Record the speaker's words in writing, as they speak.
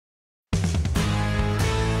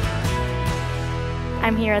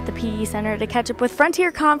I'm here at the PE Center to catch up with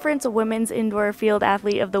Frontier Conference Women's Indoor Field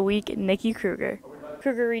Athlete of the Week, Nikki Krueger.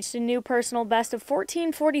 Krueger reached a new personal best of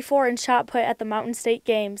 14:44 in shot put at the Mountain State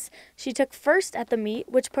Games. She took first at the meet,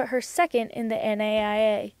 which put her second in the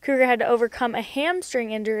NAIA. Krueger had to overcome a hamstring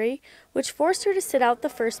injury, which forced her to sit out the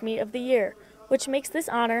first meet of the year, which makes this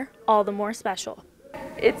honor all the more special.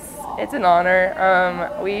 It's an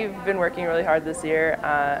honor. We've been working really hard this year.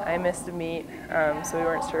 I missed a meet, so we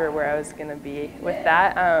weren't sure where I was going to be with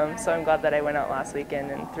that. So I'm glad that I went out last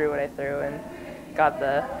weekend and threw what I threw and got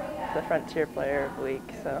the Frontier Player of the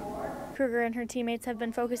Week. So Krueger and her teammates have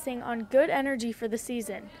been focusing on good energy for the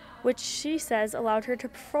season, which she says allowed her to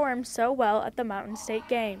perform so well at the Mountain State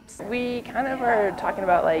Games. we kind of are talking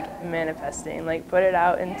about like manifesting, like put it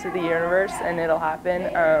out into the universe and it'll happen.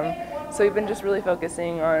 So we've been just really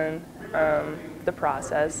focusing on the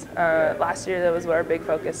process. Last year that was our big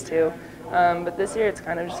focus too. But this year it's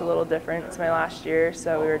kind of just a little different. It's my last year,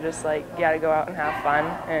 so we were just like, you gotta go out and have fun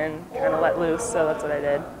and kind of let loose, so that's what I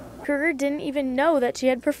did. Krueger didn't even know that she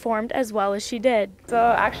had performed as well as she did. So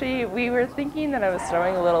actually we were thinking that I was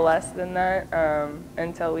throwing a little less than that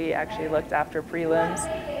until we actually looked after prelims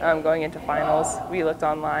going into finals. We looked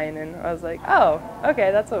online and I was like, oh,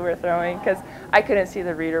 okay, that's what we're throwing, because I couldn't see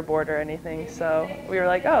the reader board or anything. So we were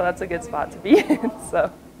like, oh, that's a good spot to be in.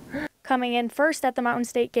 So. Coming in first at the Mountain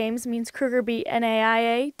State Games means Krueger beat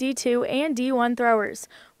NAIA, D2, and D1 throwers,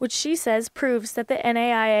 which she says proves that the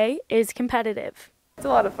NAIA is competitive. It's a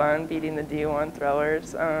lot of fun beating the D1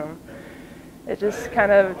 throwers. It just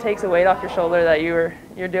kind of takes a weight off your shoulder that you're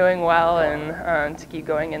doing well, and to keep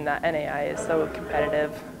going in that NAIA is so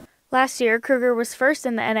competitive. Last year, Krueger was first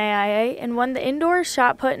in the NAIA and won the indoor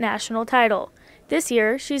shot put national title. This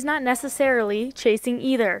year, she's not necessarily chasing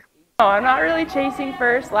either. No, I'm not really chasing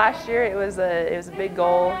first. Last year it was a big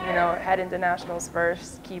goal, head into nationals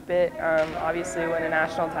first, keep it, obviously win a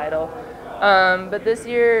national title. But this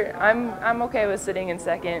year I'm okay with sitting in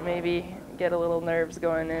second, maybe get a little nerves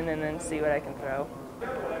going in and then see what I can throw.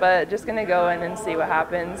 But just gonna go in and see what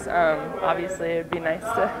happens. Obviously it'd be nice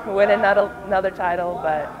to win another title,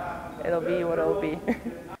 but it'll be what it'll be.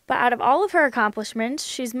 But out of all of her accomplishments,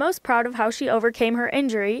 she's most proud of how she overcame her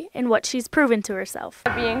injury and what she's proven to herself.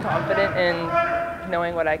 Being confident in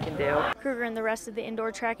knowing what I can do. Krueger and the rest of the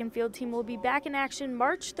indoor track and field team will be back in action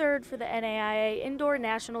March 3rd for the NAIA Indoor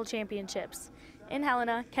National Championships. In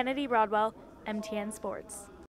Helena, Kennedy Broadwell, MTN Sports.